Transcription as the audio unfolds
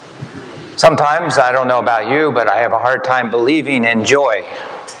Sometimes, I don't know about you, but I have a hard time believing in joy.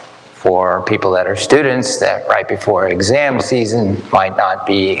 For people that are students, that right before exam season might not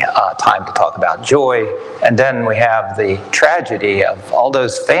be time to talk about joy. And then we have the tragedy of all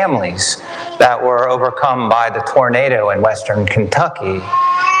those families that were overcome by the tornado in western Kentucky.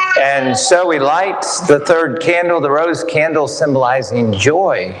 And so we light the third candle, the rose candle, symbolizing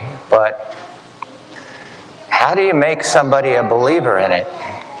joy. But how do you make somebody a believer in it?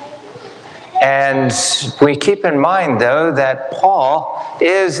 And we keep in mind, though, that Paul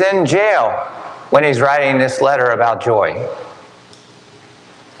is in jail when he's writing this letter about joy.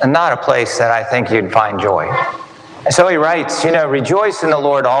 And not a place that I think you'd find joy. And so he writes, rejoice in the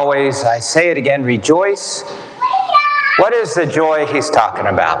Lord always. I say it again, rejoice. What is the joy he's talking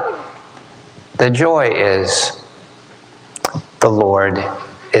about? The joy is the Lord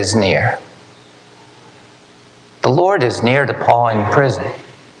is near. The Lord is near to Paul in prison.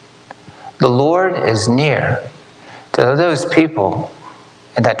 The Lord is near to those people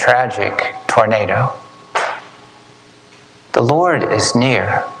in that tragic tornado. The Lord is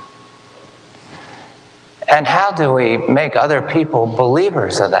near. And how do we make other people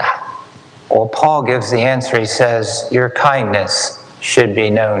believers of that? Well, Paul gives the answer. He says, your kindness should be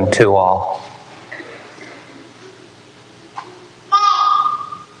known to all.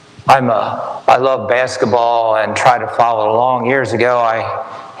 I love basketball and try to follow along. Years ago, I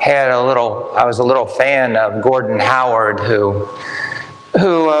was a little fan of Gordon Howard, who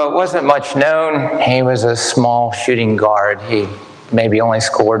wasn't much known. He was a small shooting guard. He maybe only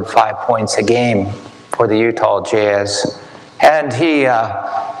scored 5 points a game for the Utah Jazz. And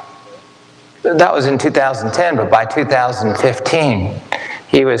that was in 2010, but by 2015,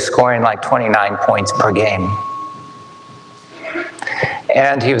 he was scoring like 29 points per game.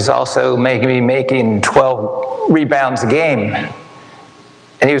 And he was also making 12 rebounds a game.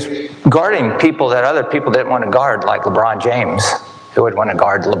 And he was guarding people that other people didn't want to guard, like LeBron James. Who would want to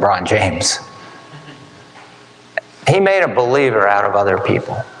guard LeBron James? He made a believer out of other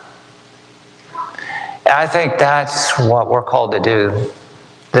people. And I think that's what we're called to do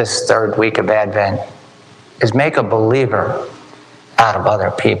this third week of Advent, is make a believer out of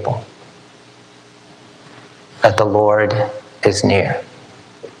other people. That the Lord is near.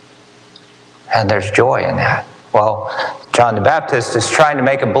 And there's joy in that. Well, John the Baptist is trying to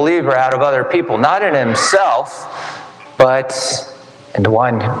make a believer out of other people, not in himself, but in the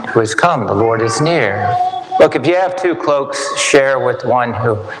one who has come. The Lord is near. Look, if you have 2 cloaks, share with one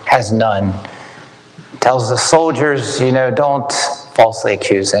who has none. Tells the soldiers, don't falsely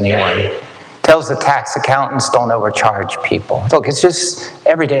accuse anyone. Tells the tax accountants, don't overcharge people. Look, it's just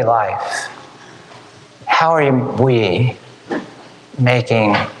everyday life. How are we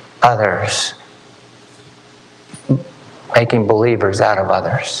making believers out of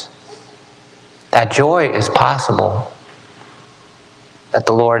others? That joy is possible, that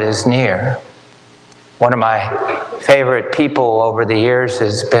the Lord is near. One of my favorite people over the years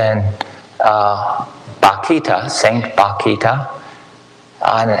has been Bakita, Saint Bakita,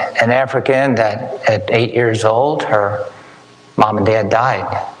 an African that at 8 years old, her mom and dad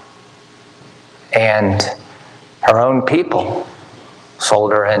died. And her own people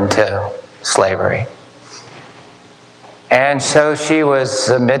sold her into slavery. And so she was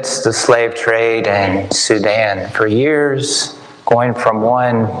amidst the slave trade in Sudan for years, going from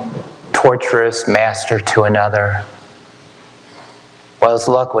one torturous master to another. Well, as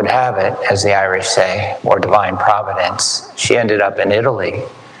luck would have it, as the Irish say, or divine providence, she ended up in Italy.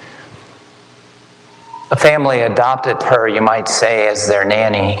 A family adopted her, you might say, as their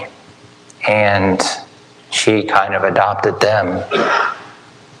nanny, and she kind of adopted them.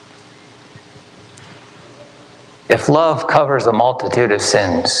 If love covers a multitude of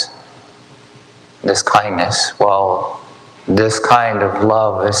sins, this kindness, well, this kind of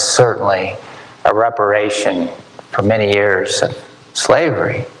love is certainly a reparation for many years of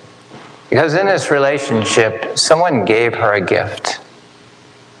slavery. Because in this relationship, someone gave her a gift.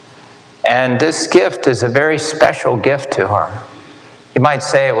 And this gift is a very special gift to her. You might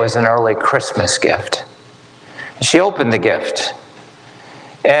say it was an early Christmas gift. She opened the gift,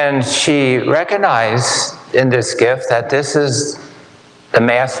 and she recognized in this gift that this is the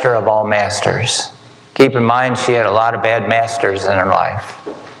master of all masters. Keep in mind, she had a lot of bad masters in her life.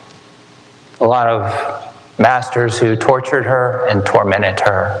 A lot of masters who tortured her and tormented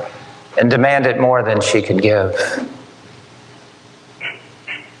her and demanded more than she could give.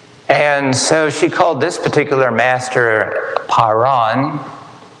 And so she called this particular master Paran,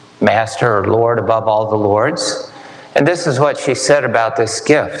 master or Lord above all the lords. And this is what she said about this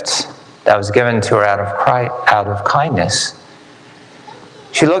gift that was given to her out of kindness.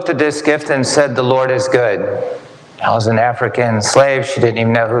 She looked at this gift and said, "The Lord is good." I was an African slave. She didn't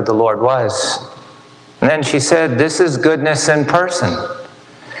even know who the Lord was. And then she said, "This is goodness in person."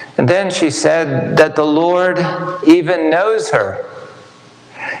 And then she said that the Lord even knows her,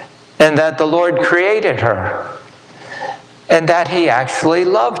 and that the Lord created her, and that he actually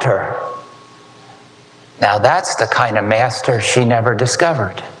loved her. Now that's the kind of master she never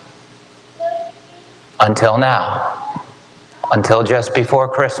discovered. Until now. Until just before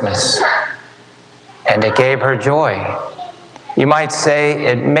Christmas. And it gave her joy. You might say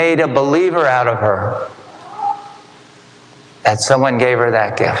it made a believer out of her. That someone gave her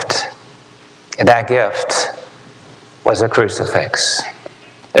that gift. And that gift was a crucifix.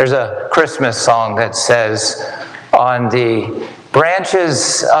 There's a Christmas song that says, "On the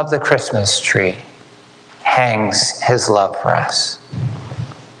branches of the Christmas tree hangs his love for us."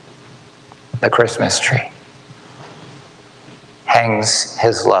 The Christmas tree hangs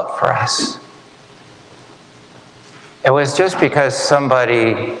his love for us. It was just because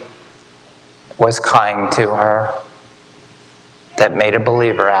somebody was kind to her that made a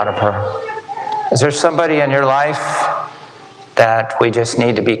believer out of her. Is there somebody in your life that we just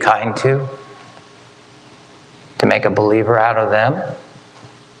need to be kind to make a believer out of them?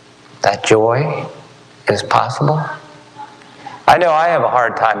 That joy is possible? I know I have a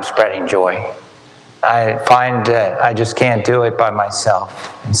hard time spreading joy. I find that I just can't do it by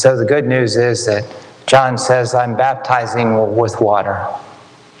myself. And so the good news is that John says, "I'm baptizing with water.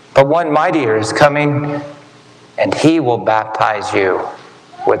 But one mightier is coming, and he will baptize you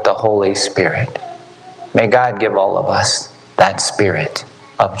with the Holy Spirit." May God give all of us that spirit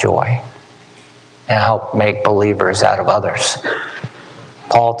of joy and help make believers out of others.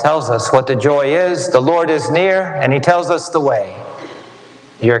 Paul tells us what the joy is. The Lord is near, and he tells us the way.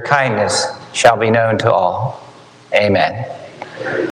 Your kindness shall be known to all. Amen.